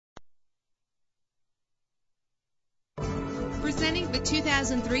Presenting the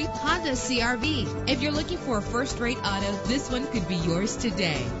 2003 Honda CR-V. If you're looking for a first-rate auto, this one could be yours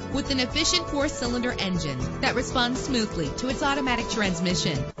today. With an efficient 4-cylinder engine that responds smoothly to its automatic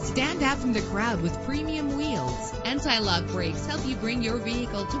transmission. Stand out from the crowd with premium wheels. Anti-lock brakes help you bring your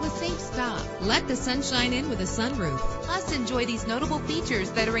vehicle to a safe stop. Let the sunshine in with a sunroof. Plus, enjoy these notable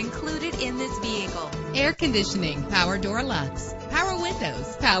features that are included in this vehicle: air conditioning, power door locks, power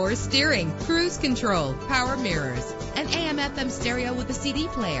windows, power steering, cruise control, power mirrors, an AM/FM stereo with a CD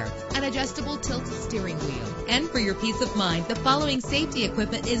player, an adjustable tilt steering wheel. And for your peace of mind, the following safety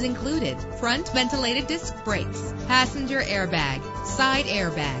equipment is included: front ventilated disc brakes, passenger airbag, side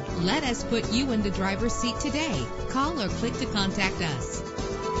airbag. Let us put you in the driver's seat today. Call or click to contact us.